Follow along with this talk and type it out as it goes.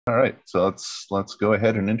All right, so let's go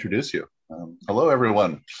ahead and introduce you. Hello,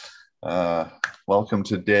 everyone. Uh, Welcome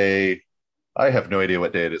to day. I have no idea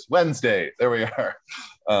what day it is. Wednesday. There we are.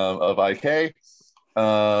 Of IK.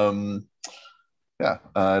 Um,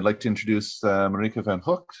 I'd like to introduce Marieke van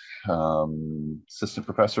Vugt, assistant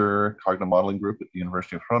professor, cognitive modeling group at the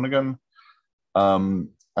University of Groningen.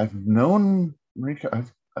 I've known Marieke.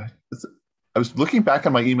 I was looking back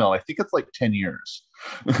on my email. I think it's like 10 years.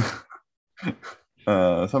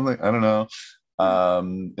 Something I don't know,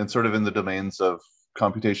 and sort of in the domains of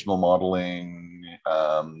computational modeling,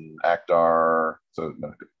 ACTAR, so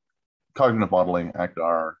no, cognitive modeling,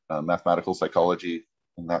 ACTAR, mathematical psychology,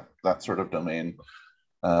 and that sort of domain.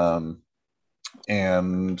 And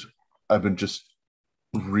I've been just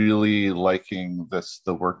really liking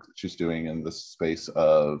the work that she's doing in this space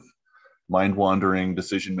of mind wandering,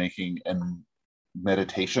 decision making, and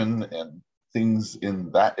meditation and things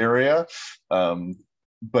in that area.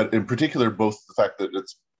 But in particular, both the fact that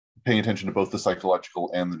it's paying attention to both the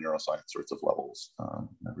psychological and the neuroscience sorts of levels. I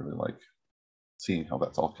really like seeing how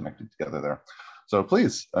that's all connected together there. So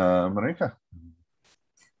please, Marieke.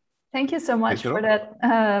 Thank you so much for that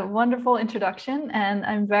wonderful introduction. And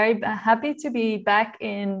I'm very happy to be back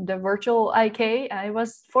in the virtual IK. I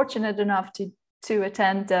was fortunate enough to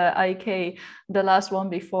attend the IK, the last one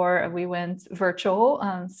before we went virtual.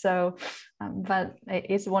 But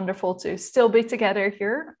it's wonderful to still be together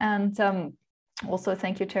here. And also,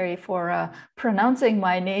 thank you, Terry, for pronouncing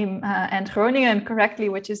my name and Groningen correctly,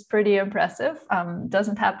 which is pretty impressive.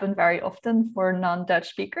 Doesn't happen very often for non-Dutch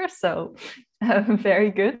speakers, so very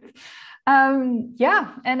good.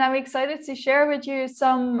 And I'm excited to share with you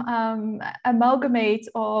some amalgamate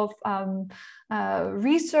of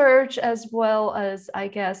research as well as, I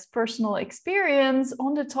guess, personal experience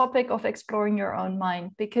on the topic of exploring your own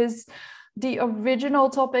mind, because the original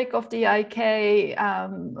topic of the IK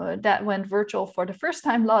that went virtual for the first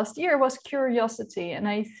time last year was curiosity. And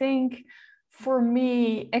I think for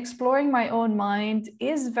me, exploring my own mind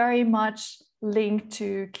is very much linked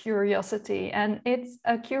to curiosity. And it's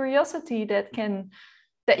a curiosity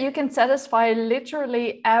that you can satisfy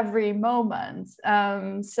literally every moment.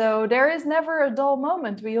 So there is never a dull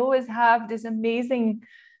moment. We always have this amazing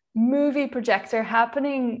movie projector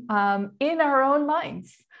happening in our own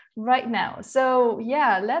minds right now. So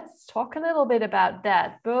let's talk a little bit about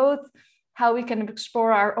that, both how we can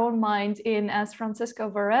explore our own mind in, as Francisco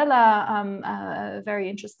Varela, a very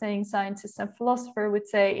interesting scientist and philosopher, would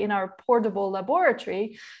say, in our portable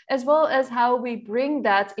laboratory, as well as how we bring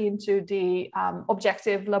that into the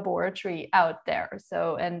objective laboratory out there.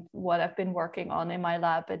 So, and what I've been working on in my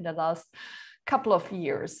lab in the last couple of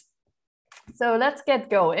years. So let's get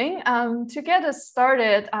going. To get us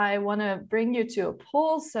started, I want to bring you to a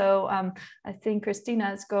poll. So I think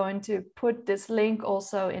Christina is going to put this link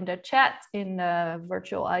also in the chat in the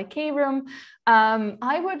virtual IK room.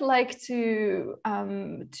 I would like to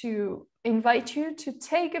invite you to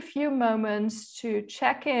take a few moments to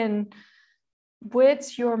check in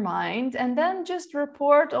with your mind and then just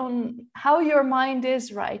report on how your mind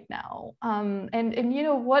is right now. And you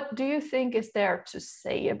know, what do you think is there to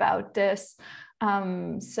say about this?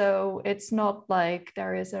 So it's not like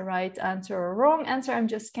there is a right answer or a wrong answer. I'm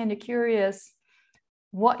just kind of curious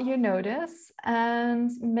what you notice, and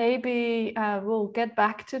maybe we'll get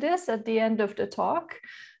back to this at the end of the talk.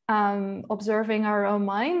 Observing our own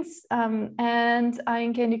minds, and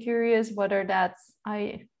I'm kind of curious whether that's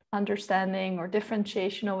understanding or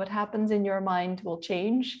differentiation of what happens in your mind will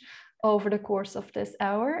change over the course of this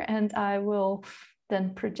hour, and I will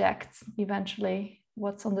then project eventually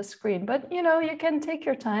what's on the screen. But you know, you can take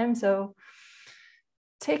your time, so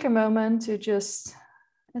take a moment to just,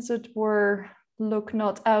 as it were, look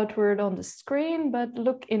not outward on the screen, but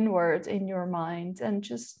look inward in your mind and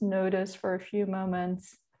just notice for a few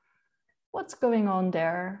moments what's going on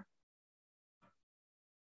there.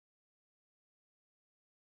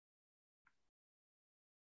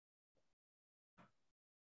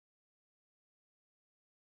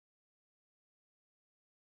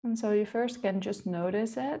 And so you first can just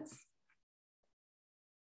notice it.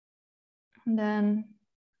 And then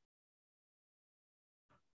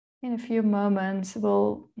in a few moments,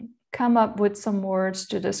 we'll come up with some words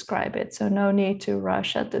to describe it. So no need to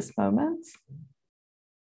rush at this moment.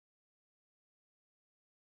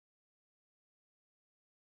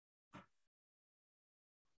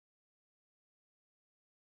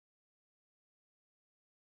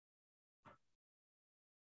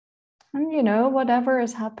 And you know, whatever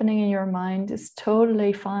is happening in your mind is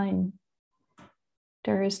totally fine.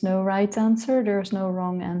 There is no right answer, there is no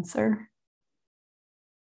wrong answer.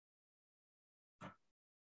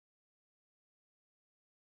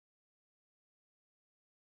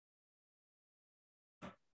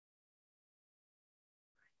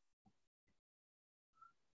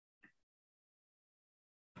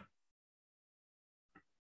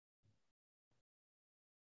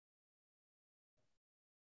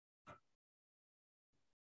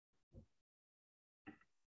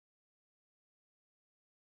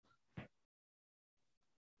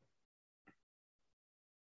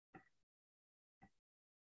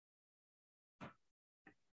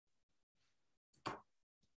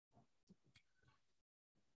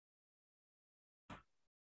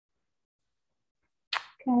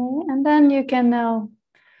 and then you can now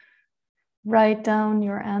write down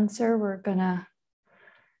your answer. We're gonna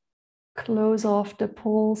close off the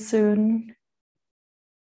poll soon.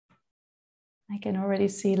 I can already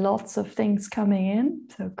see lots of things coming in,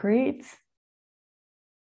 so great.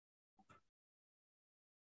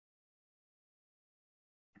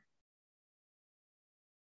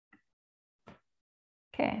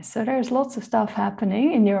 Okay, so there's lots of stuff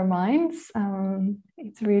happening in your minds.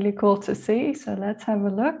 It's really cool to see, so let's have a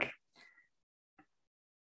look.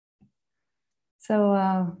 So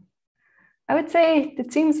I would say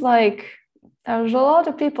it seems like there's a lot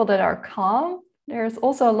of people that are calm. There's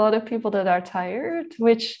also a lot of people that are tired,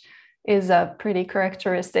 which is a pretty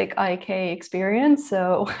characteristic IK experience.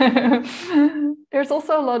 So there's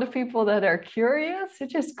also a lot of people that are curious,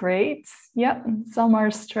 which is great. Yeah, some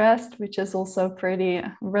are stressed, which is also pretty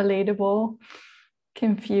relatable,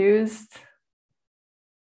 confused.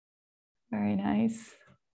 Very nice.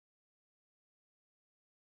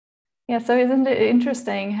 Yeah, so isn't it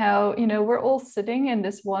interesting how, we're all sitting in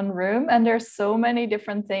this one room and there's so many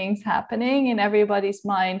different things happening in everybody's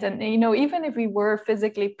mind. And, even if we were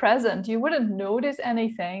physically present, you wouldn't notice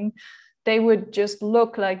anything. They would just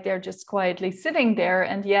look like they're just quietly sitting there.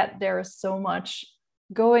 And yet there is so much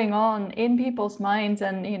going on in people's minds.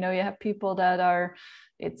 And, you have people that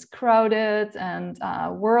it's crowded and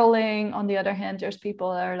whirling. On the other hand, there's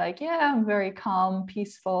people that are like, yeah, I'm very calm,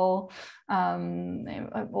 peaceful.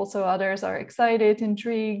 Also, others are excited,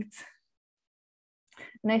 intrigued.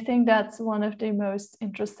 And I think that's one of the most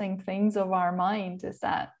interesting things of our mind is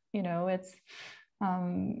that,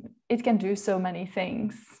 it can do so many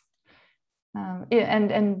things.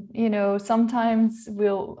 Sometimes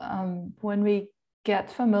when we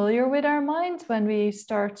get familiar with our minds, when we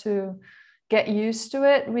start to get used to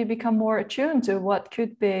it, we become more attuned to what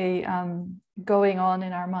could be going on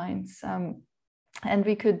in our minds. And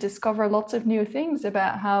we could discover lots of new things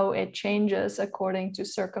about how it changes according to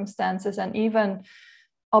circumstances. And even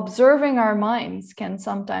observing our minds can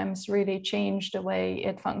sometimes really change the way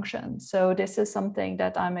it functions. So this is something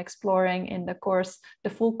that I'm exploring in the course, the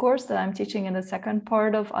full course that I'm teaching in the second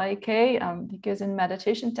part of IK, because in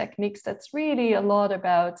meditation techniques, that's really a lot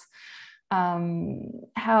about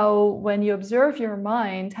how when you observe your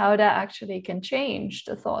mind, how that actually can change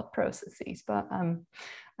the thought processes. But I'm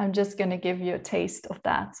just going to give you a taste of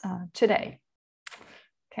that today.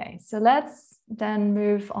 Okay, so let's then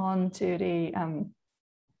move on to the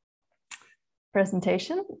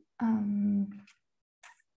presentation.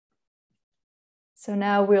 So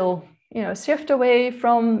now we'll shift away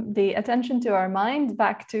from the attention to our mind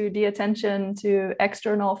back to the attention to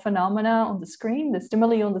external phenomena on the screen, the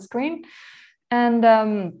stimuli on the screen. And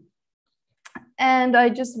I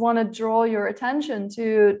just want to draw your attention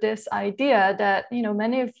to this idea that,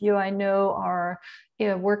 many of you I know are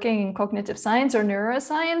working in cognitive science or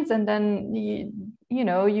neuroscience, and then,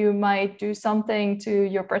 you might do something to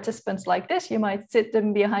your participants like this. You might sit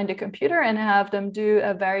them behind a computer and have them do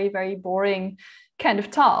a very, very boring kind of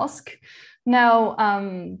task. Now,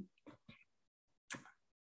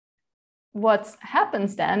 what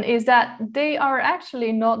happens then is that they are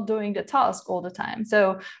actually not doing the task all the time.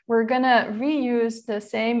 So we're gonna reuse the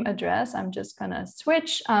same address. I'm just gonna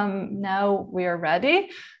switch. Now we are ready.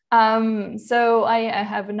 So I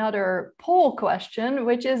have another poll question,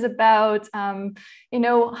 which is about,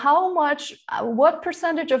 what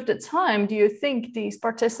percentage of the time do you think these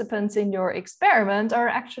participants in your experiment are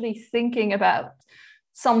actually thinking about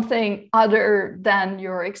something other than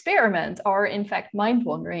your experiment, or in fact mind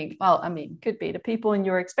wandering? Well, I mean, could be the people in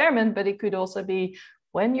your experiment, but it could also be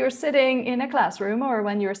when you're sitting in a classroom or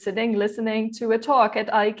when you're sitting listening to a talk at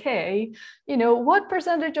IK. What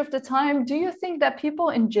percentage of the time do you think that people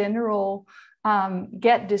in general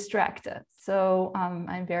get distracted? So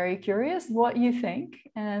I'm very curious what you think,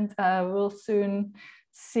 and we'll soon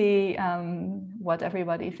see what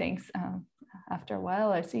everybody thinks. After a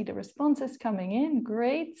while, I see the responses coming in.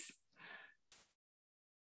 Great.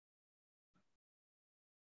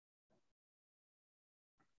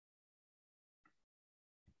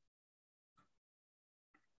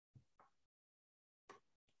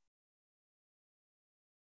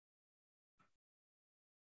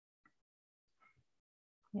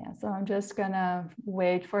 Yeah, so I'm just gonna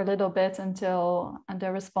wait for a little bit until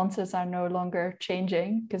the responses are no longer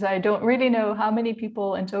changing, because I don't really know how many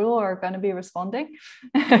people in total are going to be responding.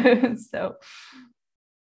 So,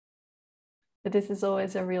 but this is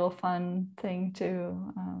always a real fun thing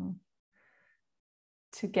to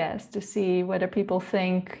guess, to see whether people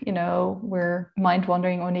think, we're mind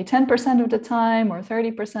wandering only 10% of the time, or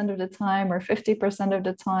 30% of the time, or 50% of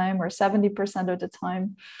the time, or 70% of the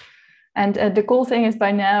time. And the cool thing is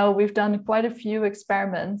by now we've done quite a few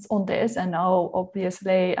experiments on this, and I'll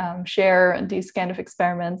obviously share these kind of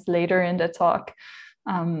experiments later in the talk.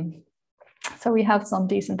 So we have some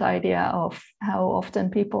decent idea of how often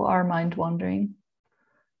people are mind wandering.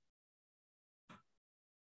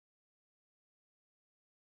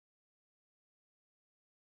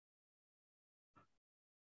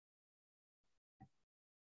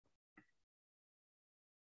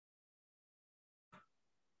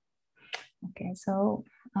 Okay, so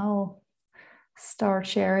I'll start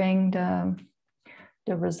sharing the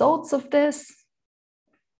results of this.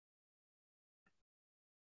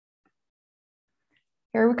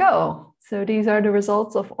 Here we go. So these are the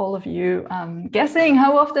results of all of you guessing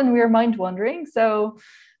how often we're mind wandering. So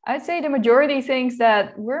I'd say the majority thinks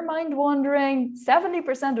that we're mind wandering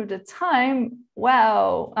 70% of the time.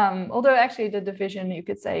 Wow. Although actually the division, you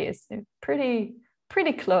could say, is pretty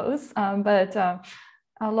close. But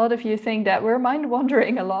a lot of you think that we're mind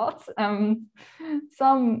wandering a lot.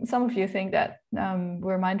 Some of you think that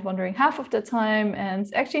we're mind wandering half of the time, and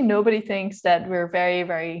actually nobody thinks that we're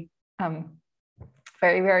very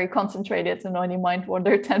concentrated and only mind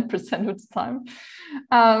wander 10% of the time.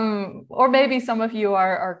 Or maybe some of you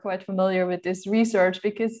are quite familiar with this research,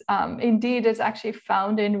 because indeed it's actually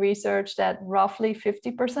found in research that roughly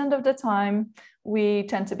 50% of the time we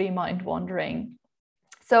tend to be mind wandering.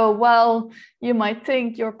 So while you might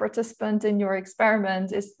think your participant in your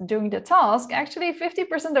experiment is doing the task, actually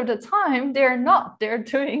 50% of the time they're not, they're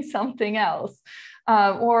doing something else.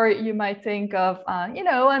 Or you might think of,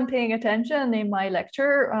 I'm paying attention in my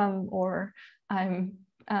lecture, or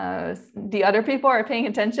the other people are paying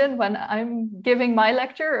attention when I'm giving my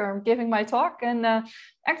lecture or giving my talk. And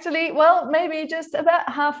actually, well, maybe just about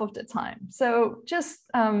half of the time. So just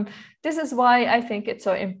this is why I think it's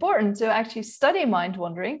so important to actually study mind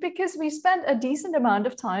wandering, because we spend a decent amount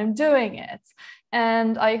of time doing it.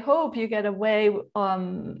 And I hope you get away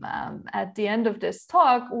at the end of this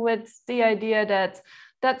talk with the idea that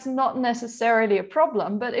that's not necessarily a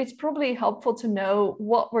problem, but it's probably helpful to know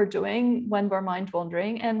what we're doing when we're mind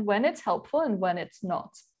wandering and when it's helpful and when it's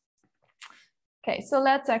not. Okay, so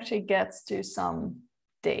let's actually get to some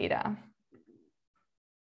data.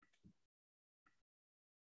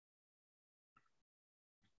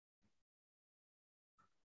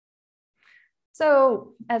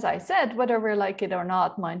 So as I said, whether we like it or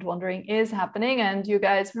not, mind wandering is happening, and you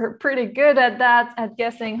guys were pretty good at that, at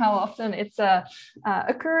guessing how often it's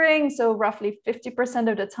occurring. So roughly 50%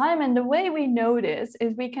 of the time. And the way we know this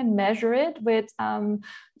is we can measure it with a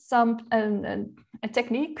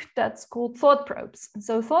technique that's called thought probes.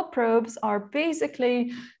 So thought probes are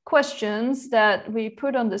basically questions that we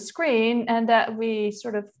put on the screen and that we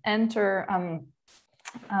sort of enter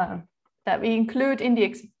that we include in the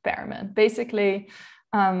experiment. Basically,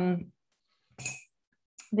 the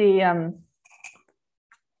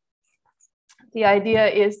idea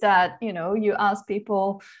is that, you ask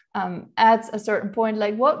people at a certain point,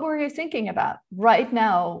 like, what were you thinking about right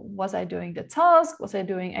now? Was I doing the task? Was I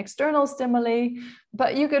doing external stimuli?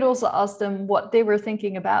 But you could also ask them what they were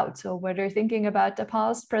thinking about. So whether they're thinking about the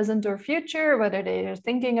past, present, or future, whether they're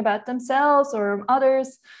thinking about themselves or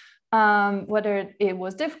others, whether it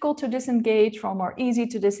was difficult to disengage from or easy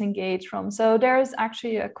to disengage from. So there's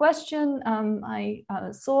actually a question I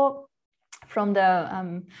saw from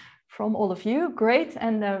all of you. Great.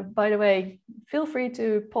 And by the way, feel free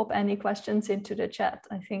to pop any questions into the chat.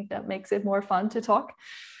 I think that makes it more fun to talk.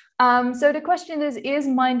 So the question is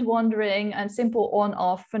mind wandering a simple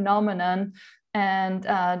on-off phenomenon? And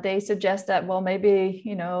they suggest that, well, maybe,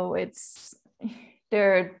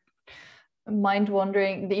 they're mind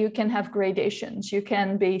wandering, that you can have gradations. You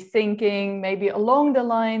can be thinking maybe along the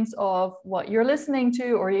lines of what you're listening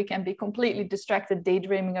to, or you can be completely distracted,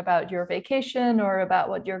 daydreaming about your vacation or about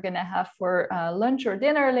what you're going to have for lunch or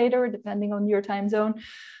dinner later, depending on your time zone.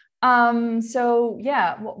 So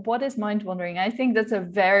yeah, what is mind wandering? I think that's a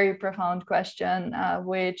very profound question,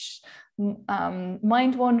 which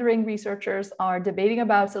mind wandering researchers are debating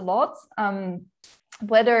about a lot.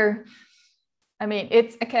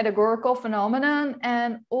 It's a categorical phenomenon,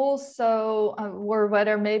 and also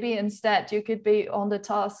whether maybe instead you could be on the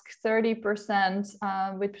task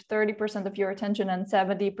 30% with 30% of your attention and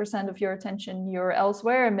 70% of your attention you're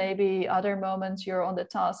elsewhere. And maybe other moments you're on the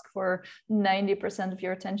task for 90% of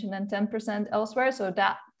your attention and 10% elsewhere. So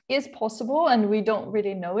that is possible, and we don't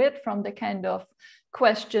really know it from the kind of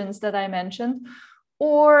questions that I mentioned.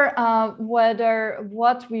 Or whether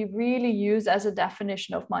what we really use as a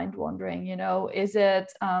definition of mind wandering, is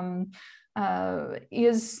it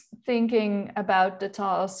is thinking about the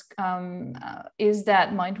task, is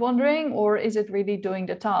that mind wandering, or is it really doing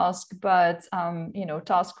the task, but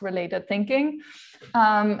task related thinking?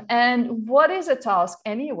 And what is a task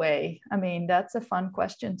anyway? I mean, that's a fun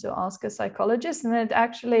question to ask a psychologist. And it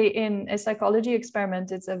actually, in a psychology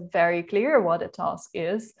experiment, it's a very clear what a task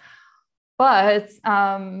is. But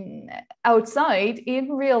outside,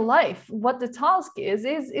 in real life, what the task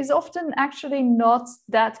is often actually not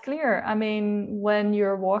that clear. I mean, when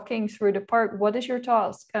you're walking through the park, what is your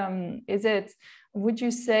task? Would you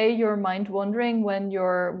say you're mind wandering when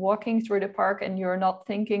you're walking through the park and you're not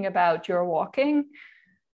thinking about your walking?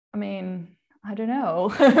 I mean, I don't know.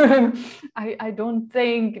 I don't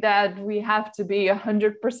think that we have to be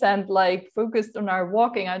 100% like focused on our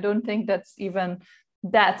walking. I don't think that's even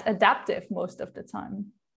that adaptive most of the time.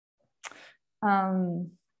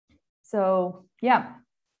 So yeah.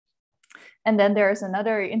 And then there's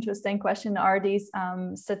another interesting question. Are these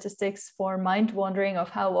statistics for mind wandering, of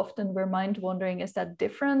how often we're mind wandering, is that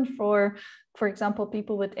different for example,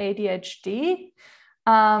 people with ADHD?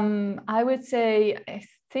 I would say, I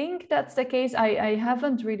think that's the case. I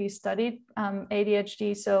haven't really studied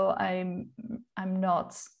ADHD, so I'm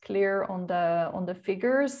not clear on the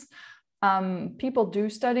figures. People do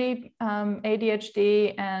study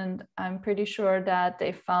ADHD, and I'm pretty sure that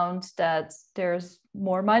they found that there's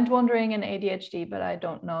more mind wandering in ADHD, but I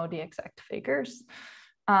don't know the exact figures.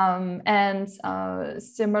 And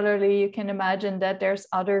similarly, you can imagine that there's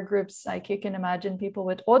other groups, like you can imagine people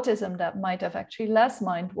with autism that might have actually less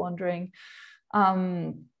mind wandering.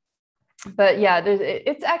 But yeah,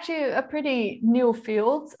 it's actually a pretty new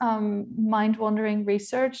field, mind wandering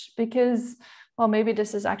research, because, well, maybe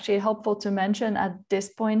this is actually helpful to mention at this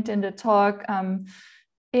point in the talk.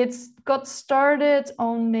 It's got started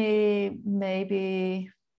only maybe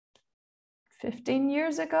 15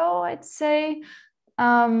 years ago, I'd say,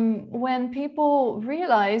 when people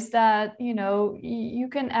realized that, you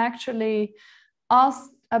can actually ask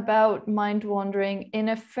about mind wandering in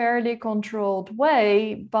a fairly controlled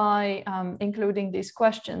way by including these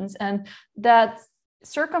questions. And that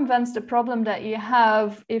circumvents the problem that you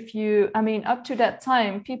have if you, up to that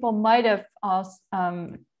time, people might have asked,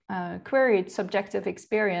 queried subjective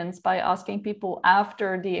experience by asking people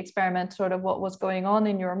after the experiment sort of what was going on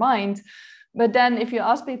in your mind. But then if you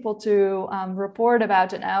ask people to report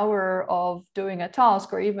about an hour of doing a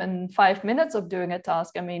task, or even 5 minutes of doing a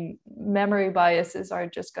task, memory biases are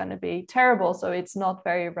just going to be terrible. So it's not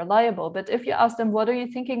very reliable. But if you ask them, what are you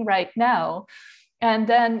thinking right now? And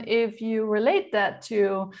then if you relate that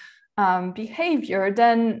to behavior,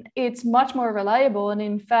 then it's much more reliable. And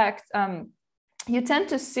in fact, you tend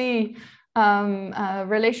to see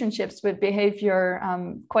relationships with behavior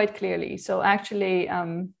quite clearly. So actually,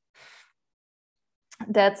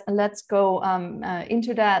 let's go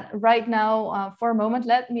into that right now for a moment.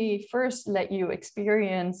 Let me first let you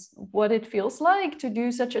experience what it feels like to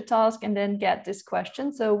do such a task and then get this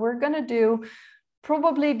question. So we're going to do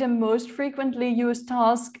probably the most frequently used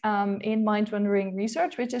task in mind wandering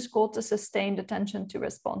research, which is called the sustained attention to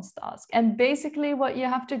response task. And basically what you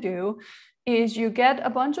have to do is you get a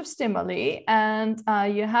bunch of stimuli, and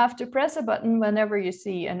you have to press a button whenever you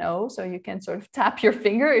see an O. So you can sort of tap your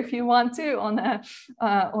finger if you want to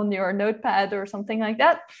on your notepad or something like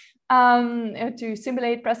that, to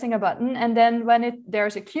simulate pressing a button. And then when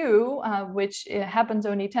there's a cue, which happens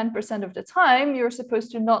only 10% of the time, you're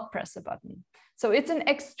supposed to not press a button. So it's an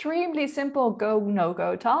extremely simple go,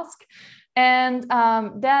 no-go task. And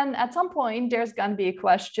then at some point, there's going to be a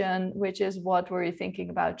question, which is, what were you thinking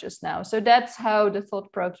about just now? So that's how the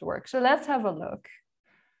thought probes work. So let's have a look.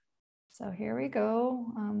 So here we go.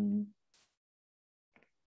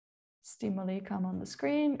 Stimuli come on the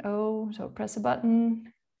screen. Oh, so press a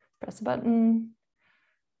button, press a button,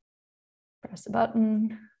 press a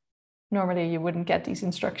button. Normally you wouldn't get these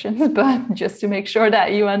instructions, but just to make sure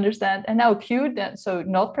that you understand. And now cue, so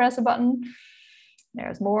not press a button.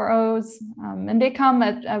 There's more O's, and they come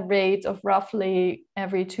at a rate of roughly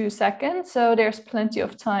every 2 seconds. So there's plenty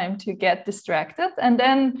of time to get distracted. And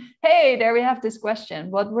then, hey, there we have this question.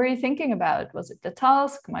 What were you thinking about? Was it the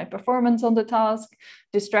task, my performance on the task,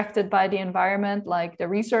 distracted by the environment, like the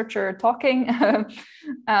researcher talking,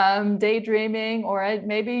 daydreaming, or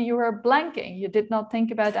maybe you were blanking. You did not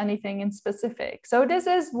think about anything in specific. So this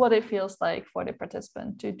is what it feels like for the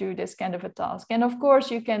participant to do this kind of a task. And of course,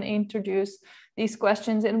 you can introduce these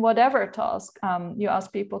questions in whatever task you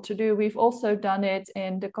ask people to do. We've also done it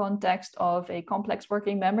in the context of a complex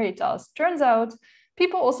working memory task. Turns out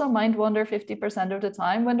people also mind wander 50% of the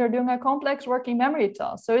time when they're doing a complex working memory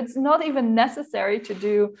task. So it's not even necessary to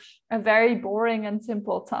do a very boring and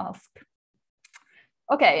simple task.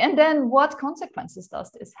 Okay, and then what consequences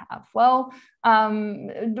does this have? Well,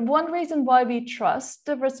 one reason why we trust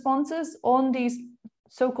the responses on these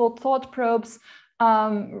so-called thought probes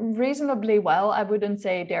reasonably well, I wouldn't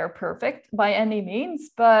say they're perfect by any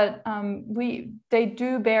means, but they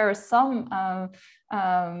do bear some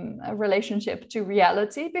relationship to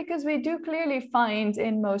reality, because we do clearly find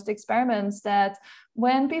in most experiments that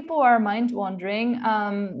when people are mind wandering,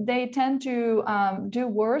 they tend to do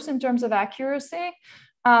worse in terms of accuracy.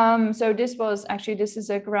 So this is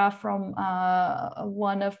a graph from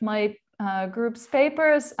one of my group's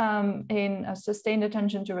papers in a sustained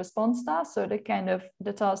attention to response task. So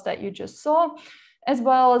the task that you just saw, as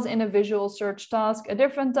well as in a visual search task, a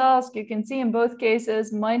different task. You can see in both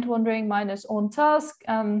cases, mind wandering minus on task.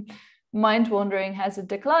 Mind wandering has a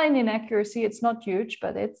decline in accuracy. It's not huge,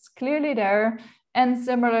 but it's clearly there. And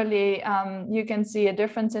similarly, you can see a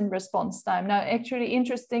difference in response time. Now, actually,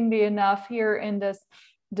 interestingly enough, here in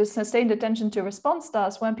the sustained attention to response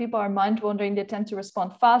task, when people are mind wandering, they tend to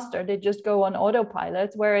respond faster. They just go on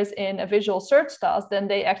autopilot, whereas in a visual search task, then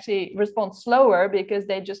they actually respond slower because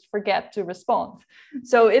they just forget to respond.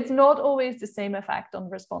 So it's not always the same effect on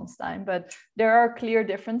response time, but there are clear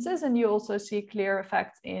differences. And you also see clear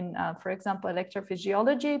effects in, for example,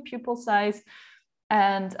 electrophysiology, pupil size,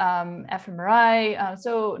 and fMRI,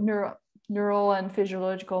 so neural and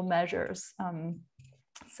physiological measures.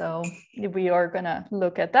 So we are going to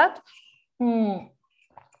look at that.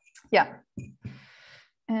 Yeah.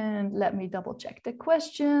 And let me double check the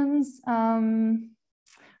questions.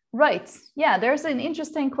 Right. Yeah, there's an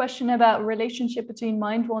interesting question about relationship between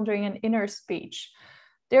mind wandering and inner speech.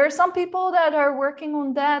 There are some people that are working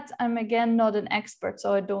on that. I'm again not an expert,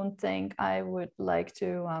 so I don't think I would like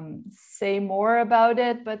to say more about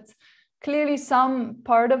it, but clearly some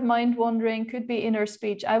part of mind wandering could be inner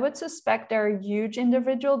speech. I would suspect there are huge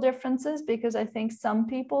individual differences, because I think some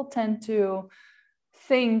people tend to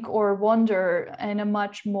think or wonder in a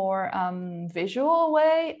much more visual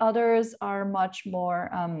way. Others are much more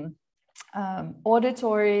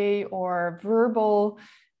auditory or verbal.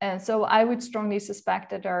 And so I would strongly suspect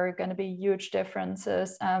that there are going to be huge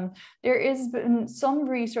differences. There has been some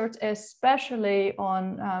research, especially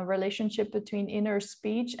on relationship between inner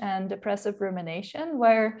speech and depressive rumination,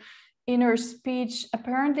 where inner speech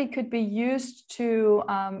apparently could be used to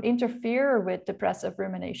interfere with depressive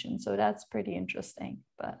rumination. So that's pretty interesting.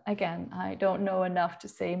 But again, I don't know enough to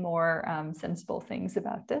say more sensible things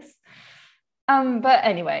about this. But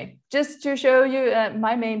anyway, just to show you,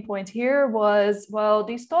 my main point here was, well,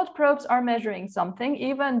 these thought probes are measuring something,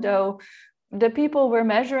 even though the people we're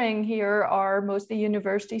measuring here are mostly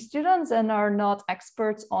university students and are not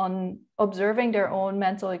experts on observing their own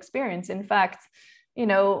mental experience. In fact, you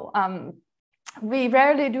know, we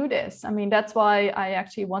rarely do this. I mean, that's why I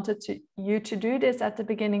actually wanted you to do this at the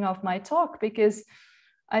beginning of my talk, because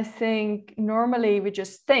I think normally we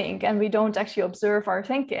just think and we don't actually observe our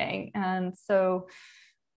thinking. And so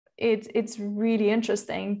it's really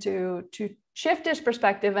interesting to shift this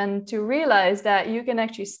perspective and to realize that you can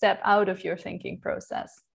actually step out of your thinking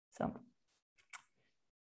process. So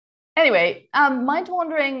anyway, mind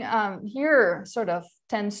wandering here sort of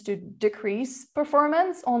tends to decrease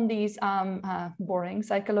performance on these boring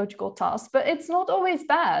psychological tasks, but it's not always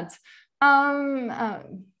bad.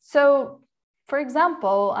 So for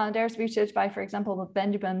example, there's research by, for example, with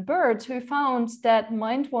Benjamin Bird, who found that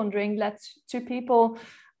mind wandering led to people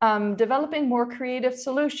developing more creative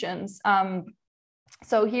solutions.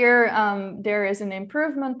 So here there is an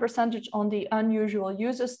improvement percentage on the unusual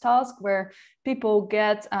uses task, where people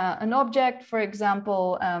get an object, for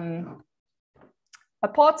example, a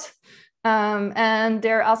pot, and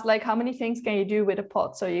they're asked, like, how many things can you do with a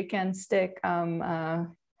pot? So you can stick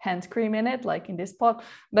hand cream in it, like in this pot,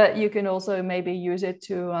 but you can also maybe use it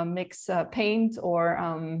to mix paint or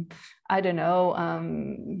I don't know,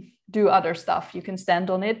 do other stuff. You can stand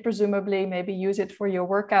on it, presumably, maybe use it for your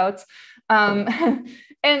workouts. And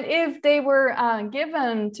if they were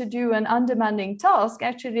given to do an undemanding task,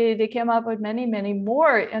 actually they came up with many, many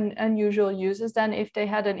more unusual uses than if they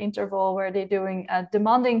had an interval where they're doing a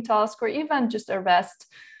demanding task or even just a rest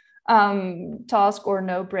task or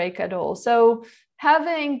no break at all. So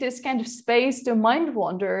having this kind of space to mind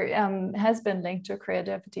wander has been linked to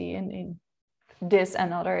creativity in this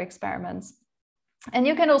and other experiments. And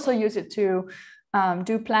you can also use it to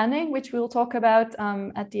do planning, which we'll talk about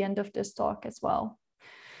at the end of this talk as well.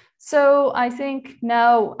 So I think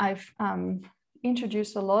now I've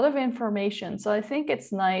introduced a lot of information. So I think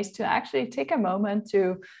it's nice to actually take a moment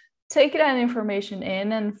to take that information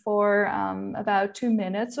in, and for about 2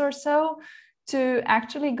 minutes or so, to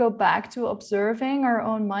actually go back to observing our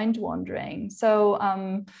own mind wandering. So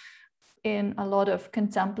in a lot of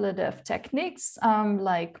contemplative techniques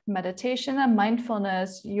like meditation and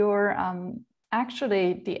mindfulness, you're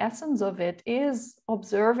actually, the essence of it is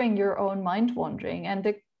observing your own mind wandering.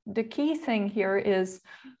 And the key thing here is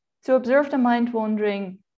to observe the mind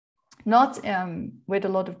wandering, not with a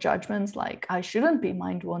lot of judgments like I shouldn't be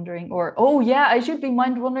mind wandering, or oh yeah, I should be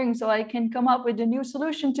mind wandering so I can come up with a new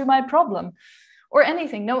solution to my problem or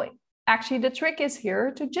anything. No, actually the trick is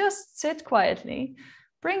here to just sit quietly,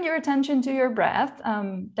 bring your attention to your breath.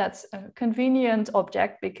 That's a convenient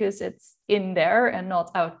object because it's in there and not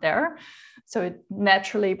out there. So it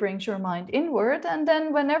naturally brings your mind inward. And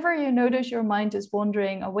then whenever you notice your mind is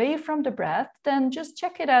wandering away from the breath, then just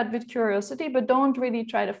check it out with curiosity, but don't really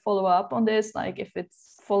try to follow up on this. Like if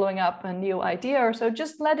it's following up a new idea or so,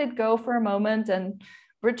 just let it go for a moment and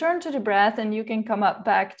return to the breath, and you can come up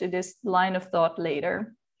back to this line of thought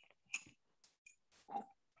later.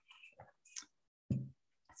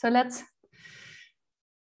 So let's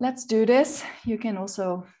do this. You can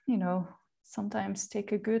also, sometimes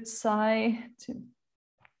take a good sigh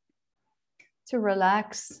to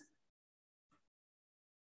relax.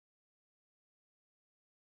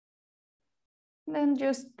 And then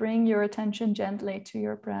just bring your attention gently to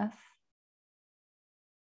your breath.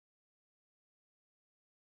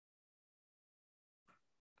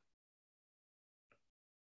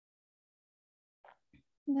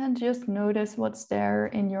 And then just notice what's there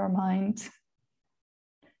in your mind.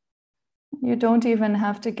 You don't even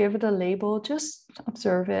have to give it a label, just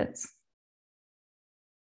observe it.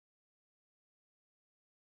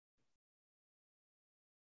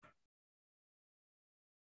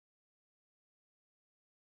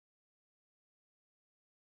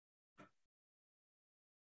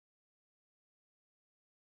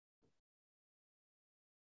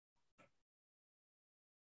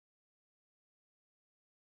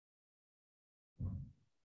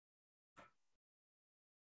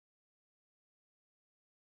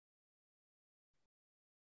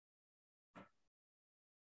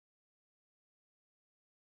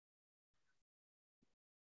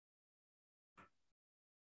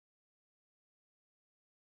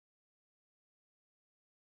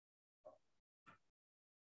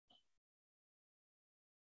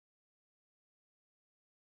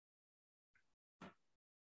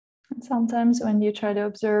 And sometimes when you try to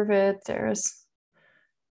observe it, there's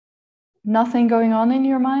nothing going on in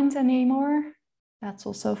your mind anymore. That's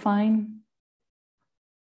also fine.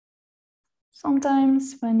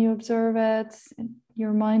 Sometimes when you observe it,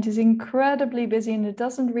 your mind is incredibly busy and it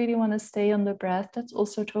doesn't really want to stay on the breath. That's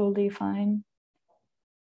also totally fine.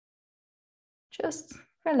 Just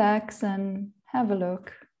relax and have a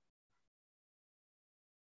look.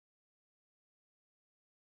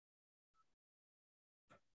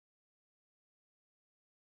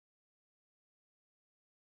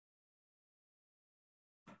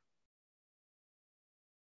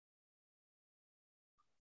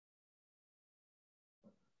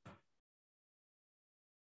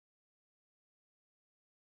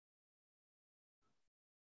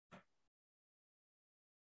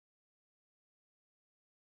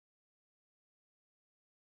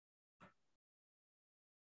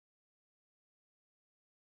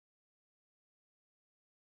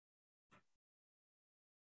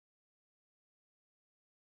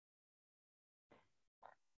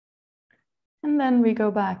 And then we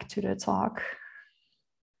go back to the talk.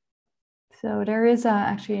 So there is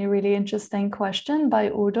actually a really interesting question by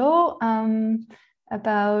Udo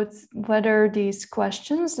about whether these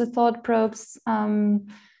questions, the thought probes,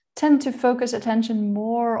 tend to focus attention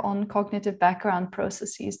more on cognitive background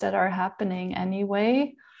processes that are happening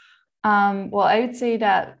anyway. Well, I would say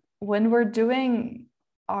that when we're doing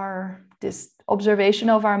this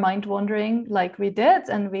observation of our mind wandering like we did,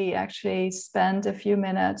 and we actually spend a few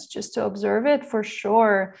minutes just to observe it, for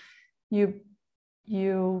sure, you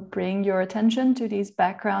bring your attention to these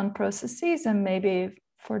background processes, and maybe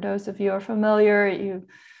for those of you who are familiar, you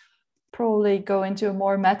probably go into a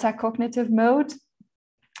more metacognitive mode.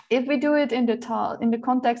 If we do it in the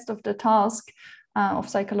context of the task, of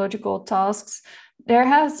psychological tasks, there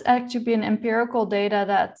has actually been empirical data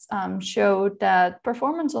that showed that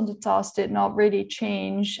performance on the task did not really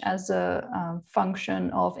change as a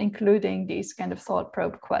function of including these kind of thought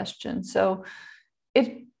probe questions. So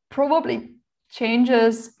it probably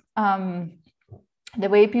changes the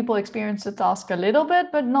way people experience the task a little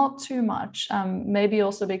bit, but not too much. Maybe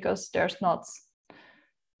also because there's not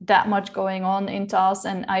that much going on in tasks,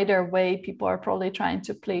 and either way, people are probably trying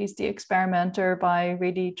to please the experimenter by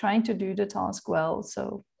really trying to do the task well.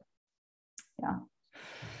 So, yeah.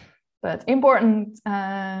 but important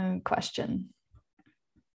question.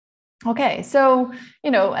 Okay, so,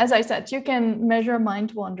 as I said, you can measure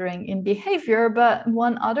mind wandering in behavior, but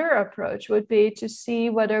one other approach would be to see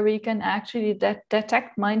whether we can actually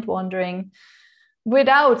detect mind wandering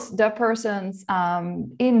without the person's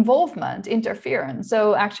involvement, interference.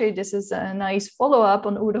 So actually, this is a nice follow-up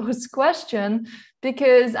on Udo's question,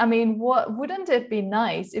 because wouldn't it be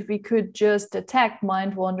nice if we could just detect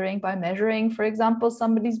mind wandering by measuring, for example,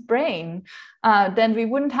 somebody's brain? Then we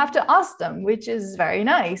wouldn't have to ask them, which is very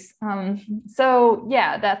nice. So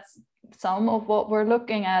yeah, that's some of what we're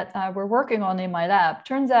looking at, we're working on in my lab.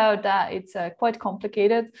 Turns out that it's quite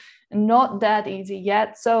complicated, not that easy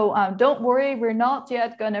yet. So don't worry, we're not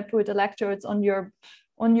yet going to put electrodes on your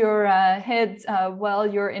head while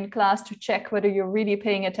you're in class to check whether you're really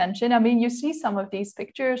paying attention. You see some of these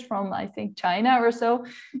pictures from, I think, China or so.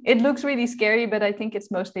 It looks really scary, but I think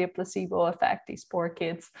it's mostly a placebo effect. These poor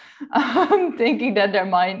kids thinking that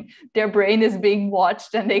their brain is being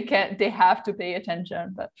watched and they have to pay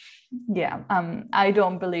attention. But yeah, I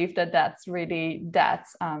don't believe that that's really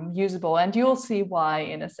usable, and you'll see why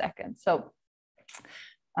in a second. So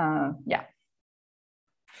yeah.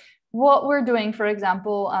 What we're doing, for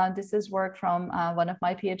example, this is work from one of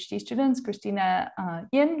my PhD students, Christina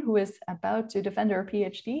Yin, who is about to defend her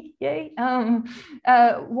PhD. Yay!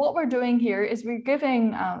 What we're doing here is we're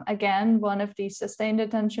giving, again, one of these sustained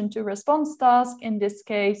attention to response tasks. In this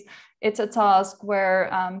case, it's a task where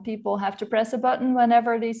people have to press a button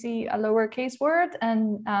whenever they see a lowercase word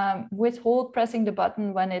and withhold pressing the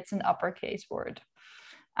button when it's an uppercase word.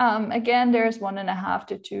 Again, there's 1.5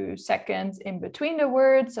 to 2 seconds in between the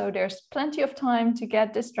words, so there's plenty of time to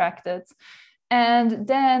get distracted. And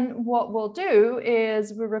then what we'll do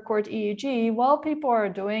is we record EEG while people are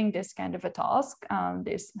doing this kind of a task,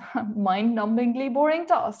 this mind-numbingly boring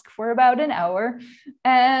task for about an hour.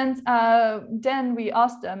 And then we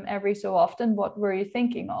ask them every so often, what were you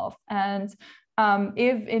thinking of? And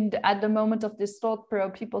if at the moment of this thought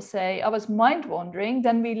probe, people say, I was mind wandering,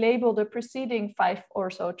 then we label the preceding 5 or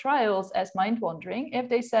so trials as mind wandering. If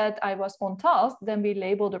they said I was on task, then we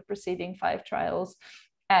label the preceding 5 trials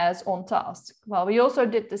as on task. Well, we also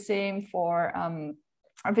did the same for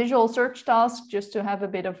a visual search task, just to have a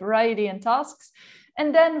bit of variety in tasks.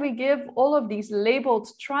 And then we give all of these labeled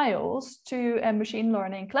trials to a machine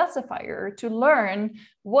learning classifier to learn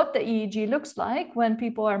what the EEG looks like when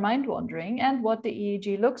people are mind wandering and what the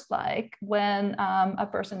EEG looks like when a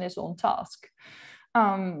person is on task.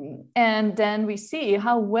 And then we see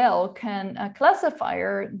how well can a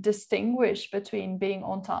classifier distinguish between being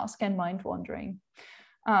on task and mind wandering.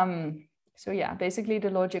 So yeah, basically the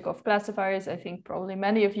logic of classifiers, I think probably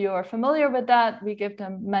many of you are familiar with that. We give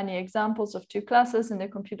them many examples of 2 classes, and the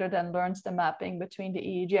computer then learns the mapping between the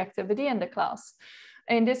EEG activity and the class.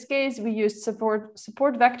 In this case, we used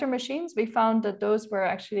support vector machines. We found that those were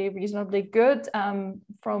actually reasonably good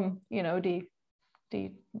from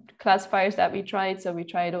the classifiers that we tried. So we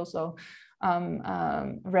tried also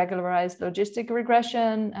regularized logistic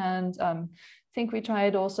regression, and I think we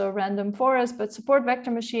tried also random forest, but support vector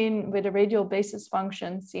machine with a radial basis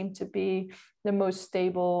function seemed to be the most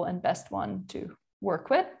stable and best one to work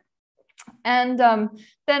with. And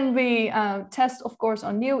then we test, of course,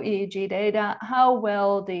 on new EEG data, how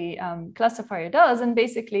well the classifier does. And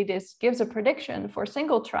basically this gives a prediction for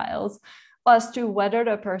single trials as to whether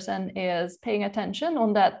the person is paying attention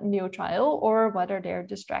on that new trial or whether they're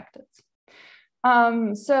distracted.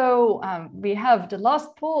 So we have the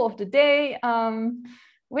last poll of the day,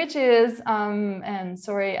 which is, and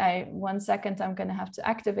sorry, 1 second, I'm gonna have to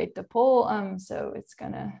activate the poll. So it's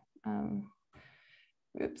gonna,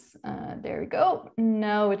 oops, there we go.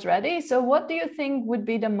 Now it's ready. So what do you think would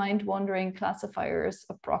be the mind wandering classifier's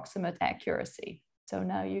approximate accuracy? So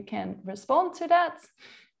now you can respond to that,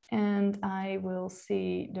 and I will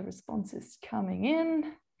see the responses coming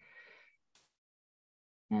in.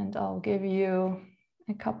 And I'll give you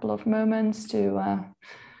a couple of moments to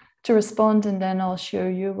respond, and then I'll show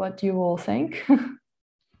you what you all think.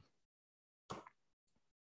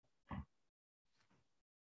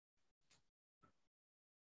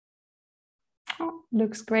 Oh,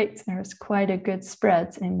 looks great. There's quite a good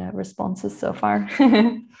spread in the responses so far.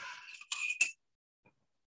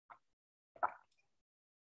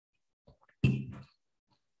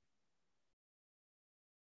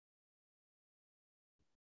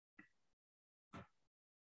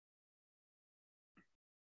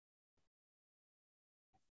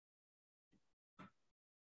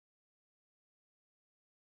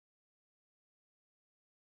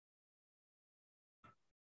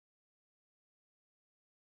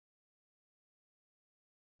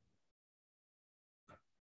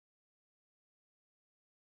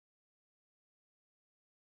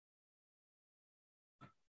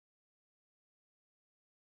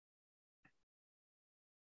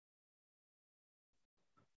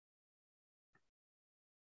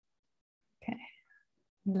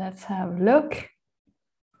 Let's have a look.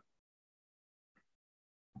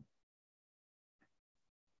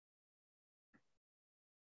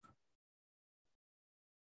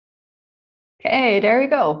 Okay, there we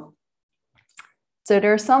go. So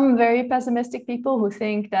there are some very pessimistic people who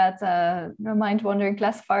think that the mind-wandering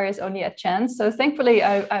classifier is only a chance. So thankfully,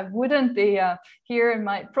 I wouldn't be here, and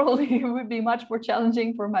might probably it would be much more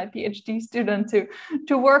challenging for my PhD student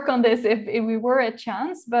to work on this if we were a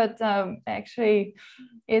chance. But actually,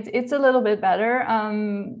 it's a little bit better.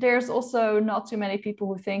 There's also not too many people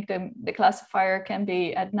who think the classifier can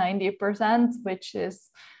be at 90%, which is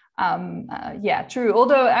yeah, true.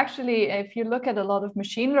 Although actually, if you look at a lot of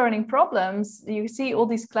machine learning problems, you see all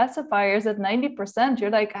these classifiers at 90%.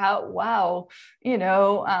 You're like, how, wow, you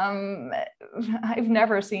know, I've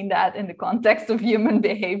never seen that in the context of human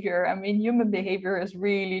behavior. I mean, human behavior is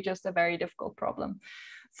really just a very difficult problem.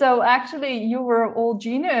 So actually, you were all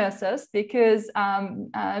geniuses because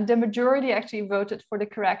the majority actually voted for the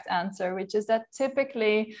correct answer, which is that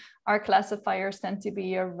typically our classifiers tend to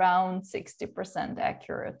be around 60%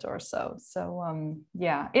 accurate or so. So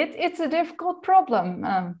yeah, it's a difficult problem.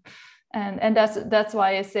 And that's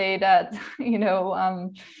why I say that, you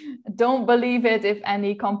know, don't believe it if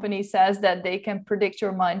any company says that they can predict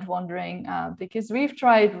your mind wandering, because we've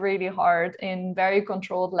tried really hard in very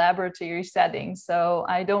controlled laboratory settings. So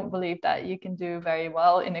I don't believe that you can do very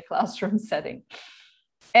well in a classroom setting.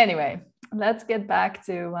 Anyway, let's get back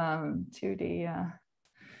to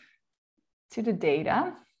the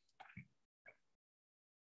data.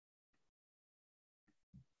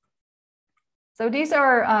 So these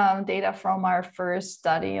are data from our first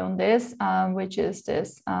study on this, which is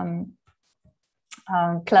this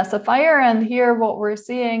classifier. And here what we're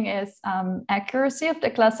seeing is accuracy of the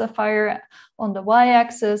classifier on the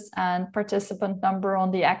y-axis and participant number on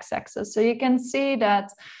the x-axis. So you can see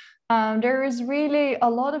that there is really a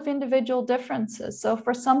lot of individual differences. So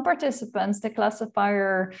for some participants, the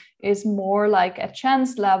classifier is more like a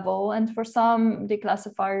chance level. And for some, the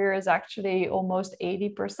classifier is actually almost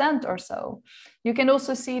 80% or so. You can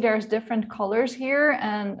also see there's different colors here,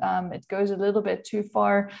 and it goes a little bit too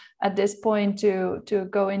far at this point to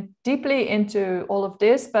go in deeply into all of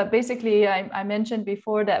this. But basically, I mentioned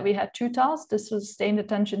before that we had two tasks. This was sustained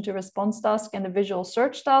attention to response task and the visual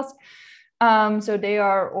search task. So they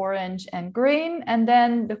are orange and green. And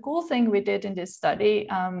then the cool thing we did in this study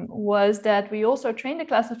was that we also trained the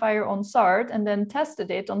classifier on SART and then tested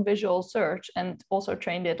it on visual search, and also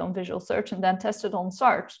trained it on visual search and then tested on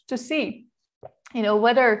SART to see, you know,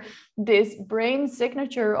 whether this brain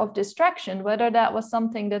signature of distraction, whether that was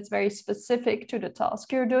something that's very specific to the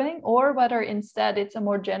task you're doing, or whether instead it's a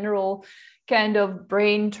more general kind of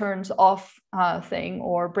brain turns off thing,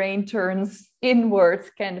 or brain turns inward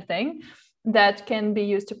kind of thing that can be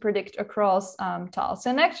used to predict across tasks.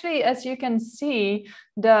 And actually, as you can see,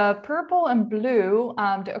 the purple and blue,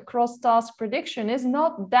 the across task prediction is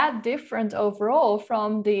not that different overall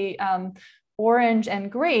from the orange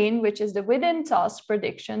and green, which is the within task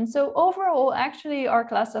prediction. So overall, actually, our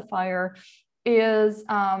classifier is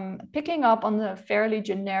picking up on the fairly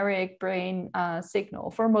generic brain signal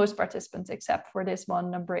for most participants, except for this one,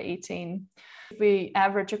 number 18. If we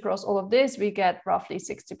average across all of this, we get roughly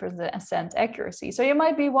 60% accuracy. So you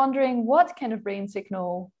might be wondering, what kind of brain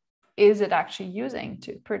signal is it actually using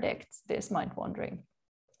to predict this mind wandering?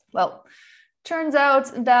 Well, turns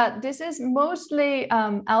out that this is mostly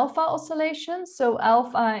alpha oscillations. So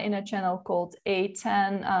alpha in a channel called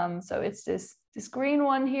A10. So it's this green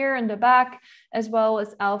one here in the back, as well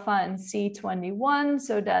as alpha and C21.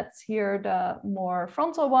 So that's here the more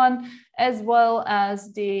frontal one, as well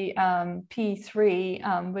as the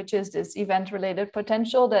P3, which is this event-related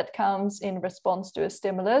potential that comes in response to a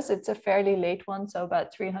stimulus. It's a fairly late one, so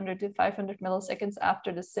about 300 to 500 milliseconds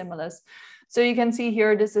after the stimulus. So you can see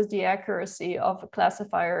here, this is the accuracy of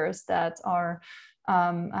classifiers that are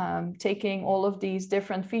taking all of these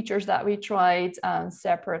different features that we tried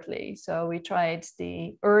separately. So we tried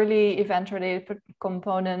the early event-related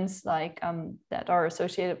components like that are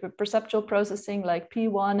associated with perceptual processing, like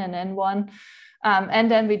P1 and N1. And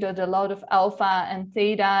then we did a lot of alpha and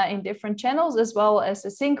theta in different channels, as well as the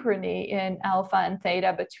synchrony in alpha and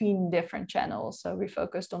theta between different channels. So we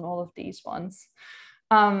focused on all of these ones.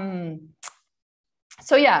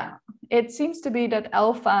 So yeah, it seems to be that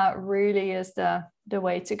alpha really is the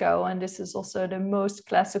way to go. And this is also the most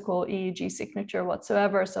classical EEG signature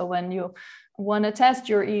whatsoever. So when you want to test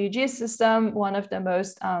your EEG system, one of the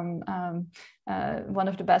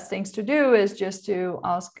best things to do is just to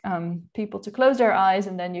ask people to close their eyes,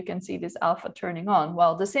 and then you can see this alpha turning on.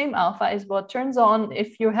 Well, the same alpha is what turns on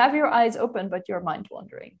if you have your eyes open, but you're mind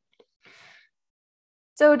wandering.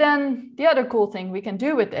 So then the other cool thing we can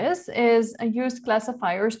do with this is use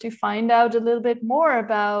classifiers to find out a little bit more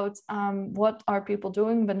about what are people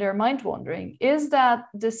doing when they're mind wandering. Is that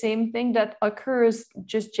the same thing that occurs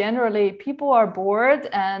just generally? People are bored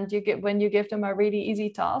and when you give them a really easy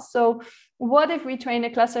task. So what if we train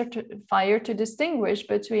a classifier to distinguish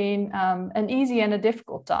between an easy and a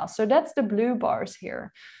difficult task? So that's the blue bars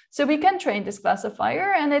here. So we can train this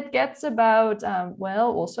classifier and it gets about,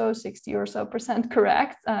 well, also 60 or so %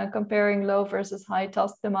 correct, comparing low versus high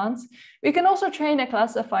task demands. We can also train a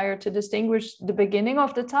classifier to distinguish the beginning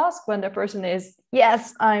of the task when the person is,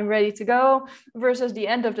 yes, I'm ready to go, versus the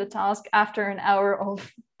end of the task after an hour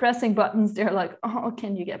of pressing buttons. They're like, oh,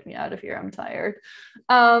 can you get me out of here? I'm tired.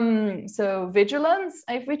 So vigilance,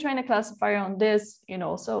 if we train a classifier on this,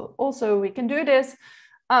 so also we can do this.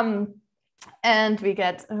 And we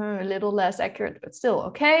get a little less accurate, but still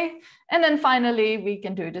okay. And then finally, we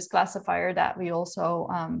can do this classifier that we also,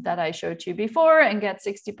 that I showed you before, and get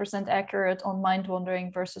 60% accurate on mind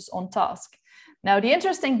wandering versus on task. Now, the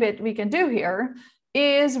interesting bit we can do here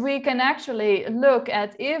is we can actually look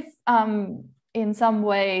at if in some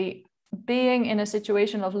way being in a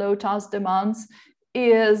situation of low task demands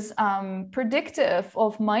is predictive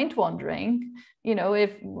of mind wandering.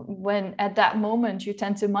 If when at that moment you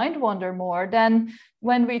tend to mind wander more, then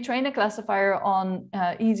when we train a classifier on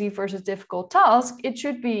easy versus difficult task, it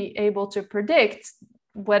should be able to predict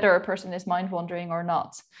whether a person is mind wandering or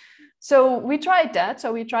not. So we tried that.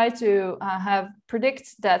 So we tried to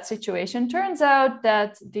predict that situation. Turns out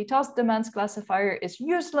that the task demands classifier is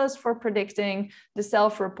useless for predicting the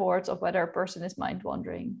self-reports of whether a person is mind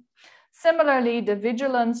wandering. Similarly, the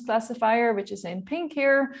vigilance classifier, which is in pink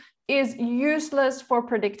here, is useless for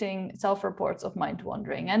predicting self-reports of mind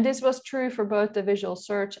wandering. And this was true for both the visual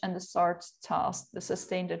search and the SART task, the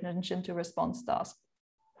sustained attention to response task.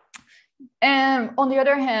 And on the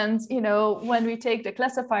other hand, when we take the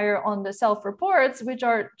classifier on the self-reports, which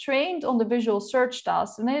are trained on the visual search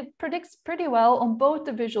task, and it predicts pretty well on both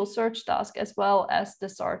the visual search task as well as the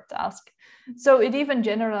SART task. So it even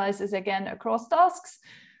generalizes again across tasks.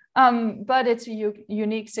 But it's a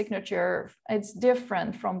unique signature. It's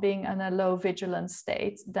different from being in a low vigilance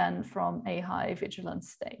state than from a high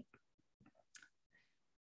vigilance state.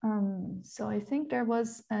 So I think there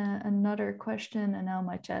was another question, and now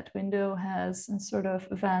my chat window has sort of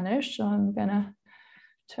vanished. So I'm gonna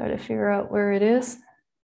try to figure out where it is.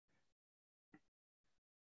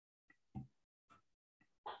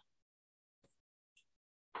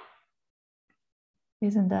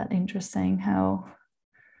 Isn't that interesting how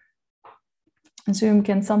Zoom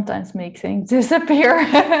can sometimes make things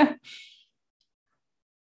disappear?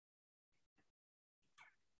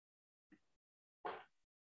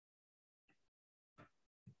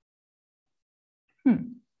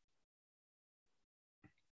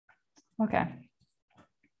 Okay.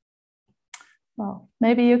 Well,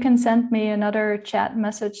 maybe you can send me another chat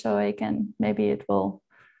message so I can, maybe it will,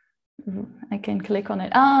 I can click on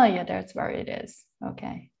it. Ah, yeah, that's where it is.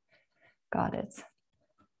 Okay, got it.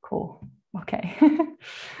 Cool. Okay.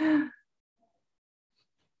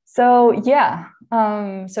 So yeah,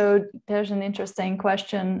 so there's an interesting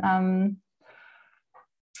question.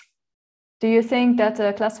 Do you think that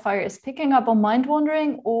the classifier is picking up on mind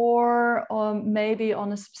wandering or maybe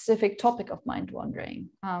on a specific topic of mind wandering?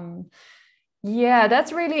 Yeah,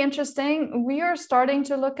 that's really interesting. We are starting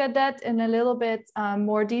to look at that in a little bit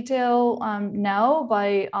more detail now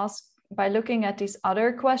by looking at these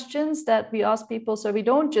other questions that we ask people. So we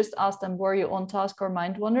don't just ask them, were you on task or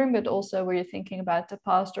mind wandering, but also were you thinking about the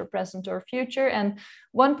past or present or future? And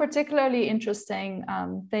one particularly interesting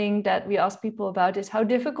thing that we ask people about is how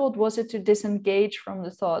difficult was it to disengage from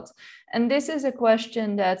the thoughts? And this is a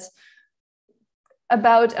question that's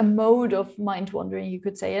about a mode of mind wandering, you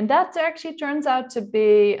could say. And that actually turns out to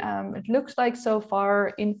be, it looks like so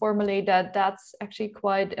far informally that that's actually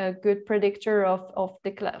quite a good predictor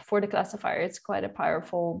for the classifier. It's quite a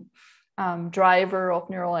powerful driver of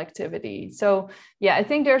neural activity. So yeah, I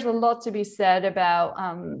think there's a lot to be said about,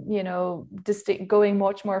 going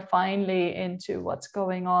much more finely into what's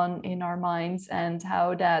going on in our minds and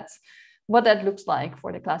what that looks like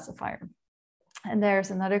for the classifier. And there's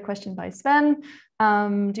another question by Sven.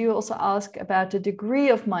 Do you also ask about the degree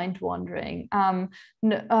of mind wandering?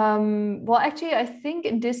 Well, actually, I think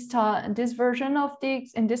in this version of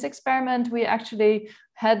in this experiment, we actually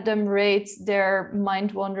had them rate their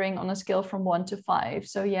mind wandering on a scale from 1 to 5.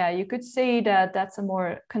 So yeah, you could say that that's a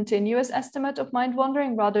more continuous estimate of mind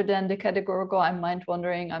wandering rather than the categorical, I'm mind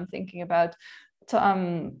wandering, I'm thinking about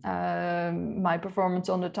my performance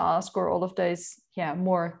on the task, or all of those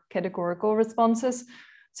more categorical responses.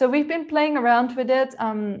 So we've been playing around with it.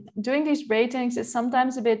 Doing these ratings is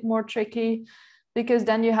sometimes a bit more tricky because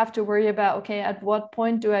then you have to worry about, okay, at what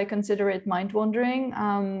point do I consider it mind wandering?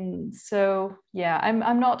 So yeah,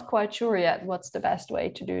 I'm not quite sure yet what's the best way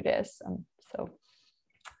to do this.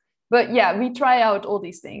 But yeah, we try out all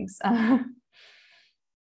these things.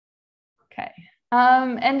 Okay.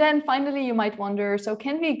 And then finally, you might wonder, so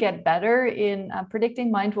can we get better in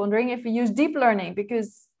predicting mind wandering if we use deep learning?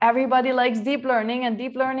 Because everybody likes deep learning and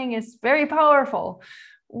deep learning is very powerful.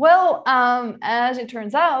 Well, as it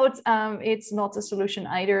turns out, it's not a solution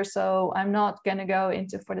either. So I'm not going to go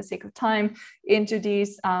into, for the sake of time, into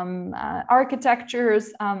these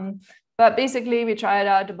architectures. But basically, we tried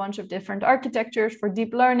out a bunch of different architectures for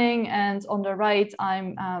deep learning. And on the right,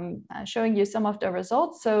 I'm showing you some of the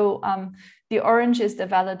results. So the orange is the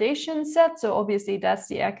validation set. So obviously, that's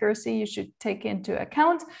the accuracy you should take into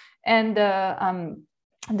account. And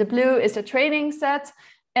the blue is the training set.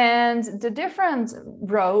 And the different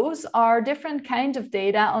rows are different kinds of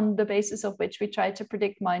data on the basis of which we try to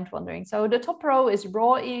predict mind wandering. So the top row is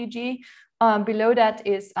raw EEG. Below that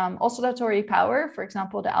is oscillatory power, for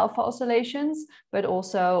example, the alpha oscillations, but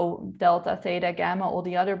also delta, theta, gamma, all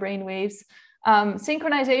the other brain waves.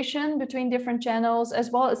 Synchronization between different channels,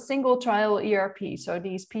 as well as single trial ERP. So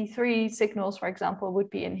these P3 signals, for example, would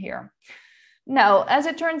be in here. Now, as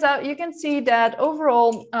it turns out, you can see that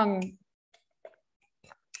overall,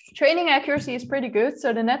 training accuracy is pretty good,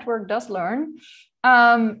 so the network does learn.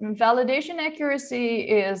 Validation accuracy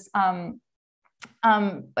is,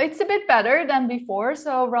 it's a bit better than before.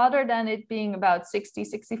 So rather than it being about 60,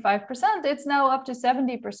 65%, it's now up to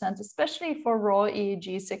 70%, especially for raw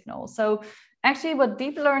EEG signals. So actually what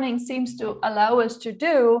deep learning seems to allow us to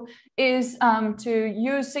do is to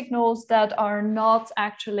use signals that are not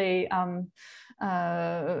actually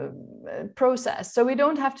process. So we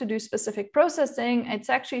don't have to do specific processing. It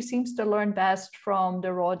actually seems to learn best from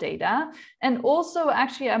the raw data. And also,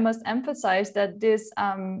 actually, I must emphasize that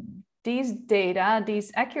these data,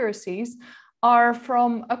 these accuracies, are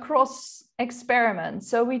from across experiments.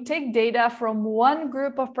 So we take data from one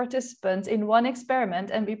group of participants in one experiment,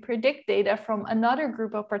 and we predict data from another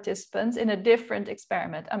group of participants in a different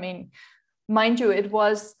experiment. I mean, mind you, it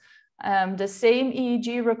was the same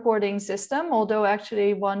EEG recording system, although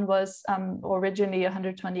actually one was originally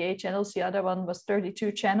 128 channels, the other one was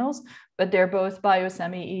 32 channels, but they're both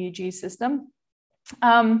biosemi EEG system.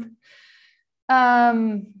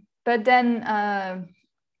 But then,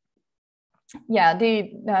 yeah,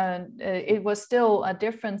 it was still a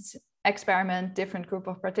different experiment, different group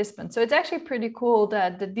of participants. So it's actually pretty cool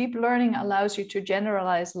that the deep learning allows you to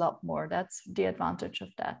generalize a lot more. That's the advantage of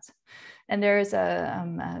that. And there is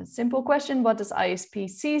a simple question: what does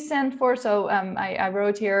ISPC stand for? So I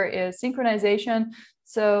wrote here is synchronization.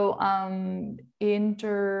 So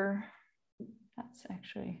that's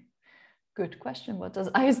actually a good question. What does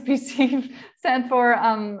ISPC stand for?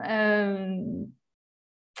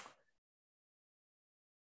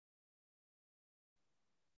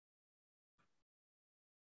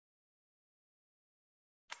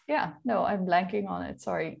 Yeah, no, I'm blanking on it,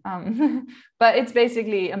 sorry. But it's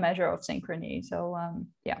basically a measure of synchrony. So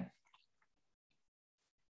yeah.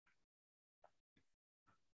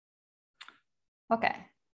 Okay.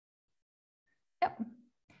 Yep.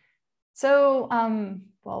 So,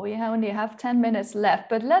 well, we only have 10 minutes left,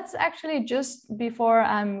 but let's actually just, before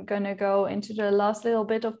I'm going to go into the last little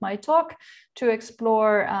bit of my talk, to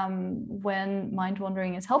explore when mind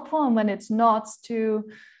wandering is helpful and when it's not, to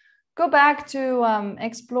go back to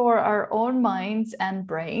explore our own minds and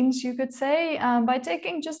brains, you could say, by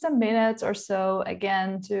taking just a minute or so,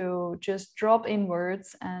 again, to just drop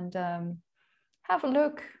inwards and have a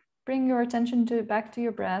look, bring your attention back to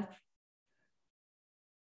your breath,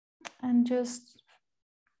 and just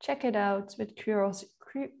check it out with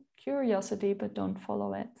curiosity, but don't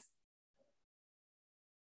follow it.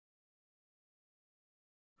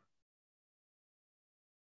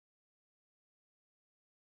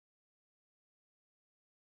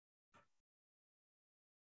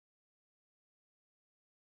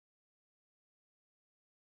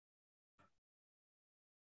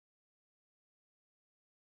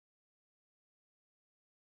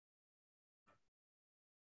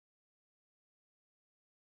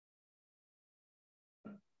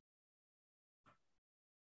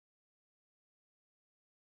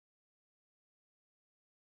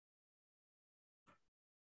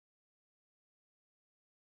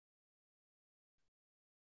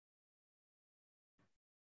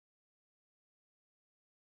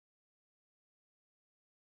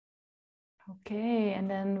 Okay, and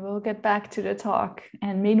then we'll get back to the talk.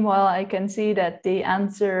 And meanwhile, I can see that the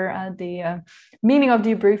answer, the meaning of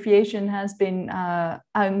the abbreviation has been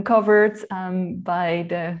uncovered by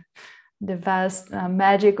the vast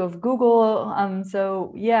magic of Google.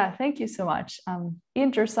 So yeah, thank you so much.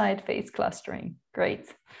 Intersite phase clustering,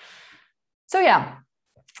 great. So yeah,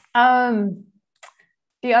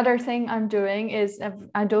 the other thing I'm doing is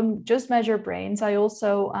I don't just measure brains. I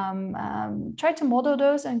also try to model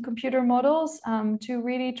those in computer models to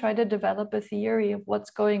really try to develop a theory of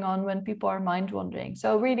what's going on when people are mind wandering.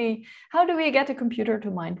 So really, how do we get a computer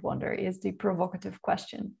to mind wander is the provocative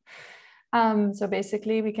question. So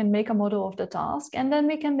basically, we can make a model of the task, and then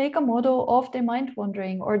we can make a model of the mind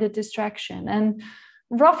wandering or the distraction. And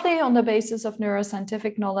roughly on the basis of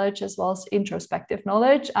neuroscientific knowledge as well as introspective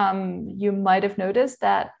knowledge, you might have noticed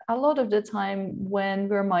that a lot of the time when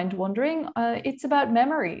we're mind wandering, it's about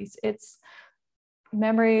memories. It's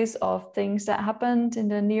memories of things that happened in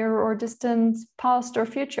the near or distant past or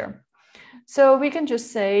future. So we can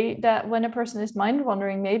just say that when a person is mind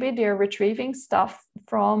wandering, maybe they're retrieving stuff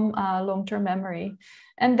from long-term memory.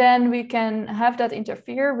 And then we can have that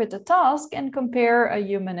interfere with the task and compare a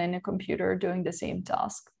human and a computer doing the same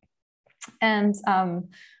task. And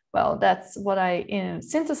well, that's what I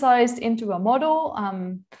synthesized into a model.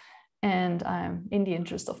 And in the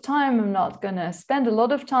interest of time, I'm not going to spend a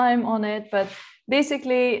lot of time on it, but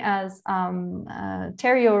basically, as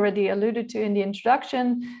Terry already alluded to in the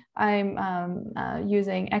introduction, I'm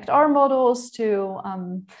using ACT-R models to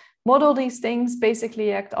model these things.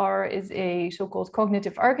 Basically, ACT-R is a so-called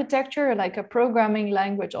cognitive architecture, like a programming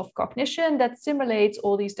language of cognition that simulates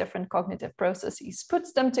all these different cognitive processes,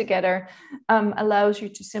 puts them together, allows you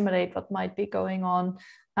to simulate what might be going on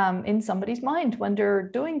in somebody's mind when they're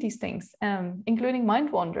doing these things, including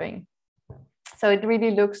mind wandering. So it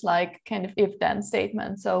really looks like kind of if-then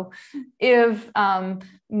statement. So if in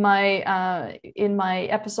my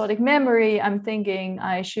episodic memory, I'm thinking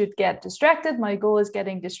I should get distracted, my goal is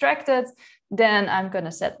getting distracted, then I'm going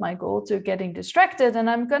to set my goal to getting distracted, and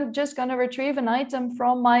I'm just going to retrieve an item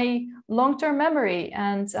from my long-term memory.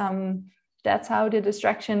 And that's how the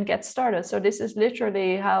distraction gets started. So this is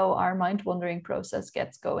literally how our mind-wandering process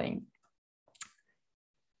gets going.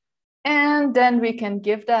 And then we can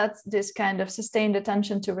give that this kind of sustained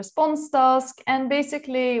attention to response task. And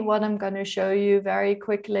basically what I'm going to show you very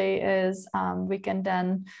quickly is we can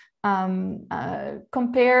then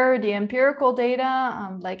compare the empirical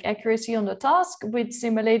data, like accuracy on the task, with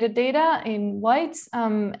simulated data in white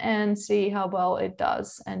and see how well it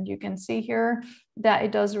does. And you can see here that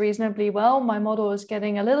it does reasonably well. My model is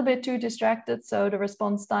getting a little bit too distracted, so the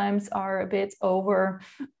response times are a bit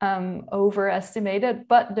overestimated.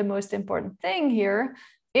 But the most important thing here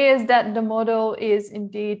is that the model is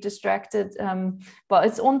indeed distracted. Well,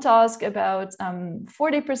 it's on task about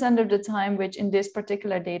 40% of the time, which in this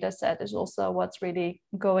particular data set is also what's really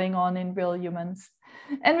going on in real humans.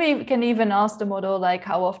 And we can even ask the model like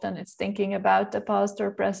how often it's thinking about the past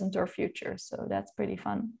or present or future. So that's pretty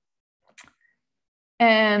fun.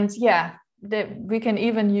 And yeah, we can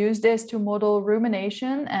even use this to model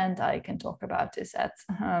rumination. And I can talk about this at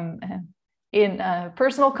in a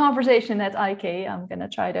personal conversation at IK. I'm going to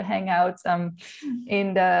try to hang out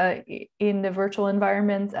in the virtual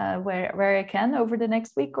environment where I can over the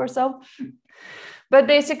next week or so. But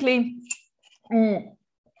basically,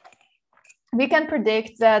 we can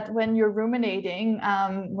predict that when you're ruminating,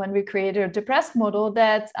 when we create a depressed model,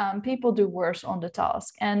 that people do worse on the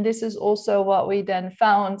task. And this is also what we then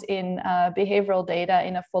found in behavioral data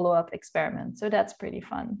in a follow-up experiment. So that's pretty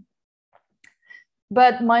fun.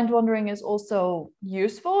 But mind wandering is also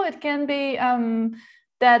useful. It can be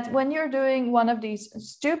that when you're doing one of these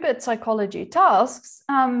stupid psychology tasks,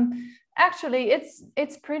 actually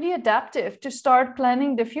it's pretty adaptive to start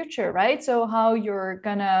planning the future, right? So how you're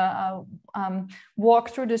gonna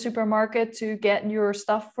walk through the supermarket to get your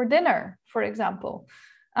stuff for dinner, for example.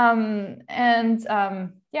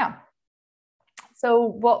 Yeah. So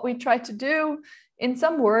what we tried to do in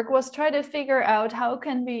some work was try to figure out how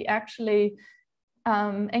can we actually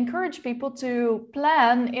encourage people to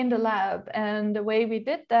plan in the lab. And the way we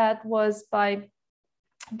did that was by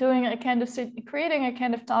doing a kind of creating a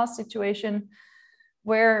kind of task situation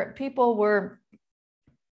where people were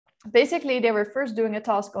basically, they were first doing a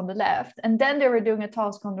task on the left and then they were doing a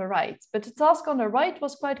task on the right. But the task on the right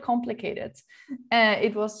was quite complicated.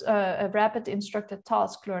 It was a rapid instructed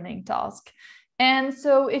task learning task. And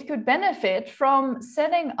so it could benefit from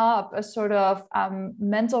setting up a sort of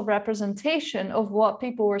mental representation of what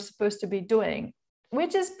people were supposed to be doing,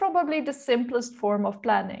 which is probably the simplest form of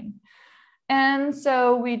planning. And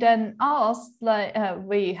so we then asked,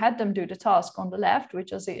 we had them do the task on the left,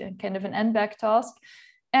 which was a kind of an end-back task.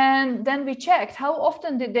 And then we checked how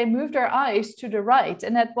often did they move their eyes to the right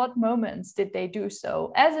and at what moments did they do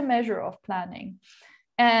so as a measure of planning.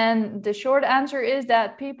 And the short answer is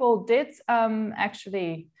that people did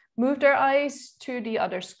actually move their eyes to the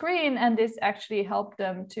other screen, and this actually helped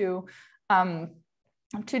them to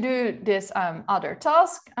do this other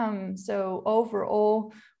task. So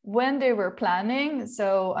overall, when they were planning,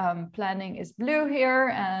 so planning is blue here,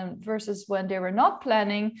 and versus when they were not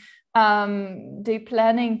planning, the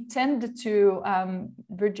planning tended to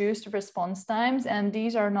reduce the response times, and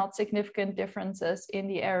these are not significant differences in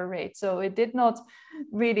the error rate. So it did not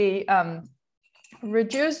really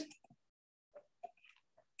reduce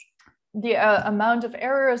the amount of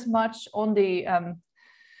errors much on the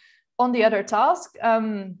other task.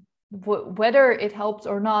 Whether it helped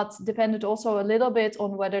or not depended also a little bit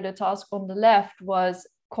on whether the task on the left was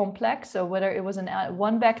complex, so whether it was a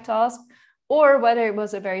one-back task, or whether it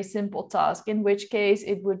was a very simple task, in which case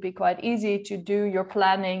it would be quite easy to do your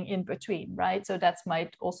planning in between, right? So that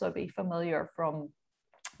might also be familiar from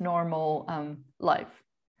normal life.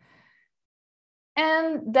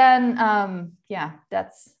 And then, yeah,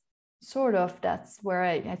 that's where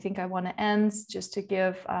I think I want to end, just to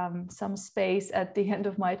give some space at the end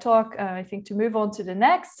of my talk, I think, to move on to the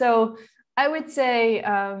next. So I would say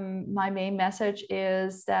my main message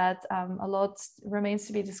is that a lot remains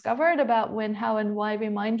to be discovered about when, how, and why we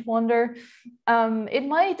mind wander. It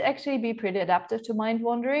might actually be pretty adaptive to mind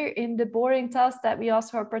wandering in the boring tasks that we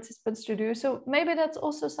ask our participants to do. So maybe that's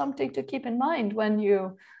also something to keep in mind when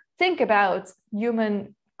you think about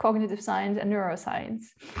human cognitive science and neuroscience.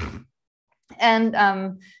 And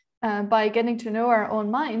by getting to know our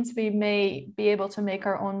own minds, we may be able to make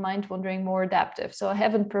our own mind wandering more adaptive. So I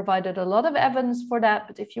haven't provided a lot of evidence for that,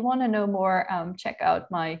 but if you want to know more, check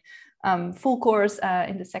out my full course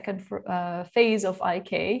in the second phase of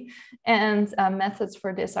IK. And methods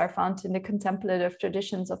for this are found in the contemplative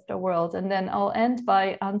traditions of the world. And then I'll end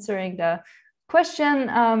by answering the question,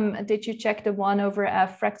 did you check the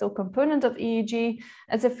 1/f fractal component of EEG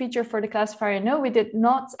as a feature for the classifier? No, we did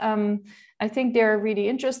not. I think they're really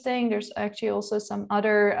interesting. There's actually also some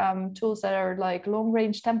other tools that are like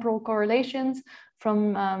long-range temporal correlations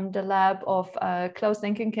from the lab of Klaus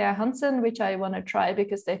Denkenkær Hansen, which I want to try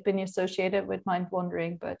because they've been associated with mind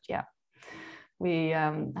wandering. But yeah, we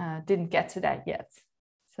didn't get to that yet.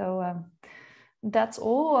 So that's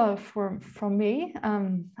all from me.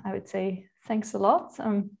 I would say thanks a lot.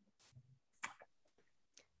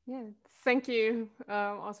 Yeah, thank you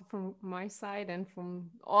also from my side and from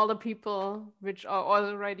all the people which are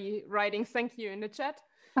already writing thank you in the chat.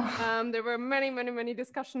 There were many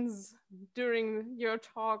discussions during your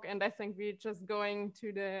talk, and I think we're just going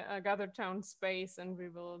to the Gather Town space and we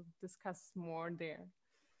will discuss more there.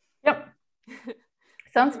 Yep.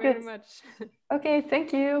 Sounds good. Very much. Okay,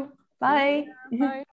 thank you. Bye. Bye.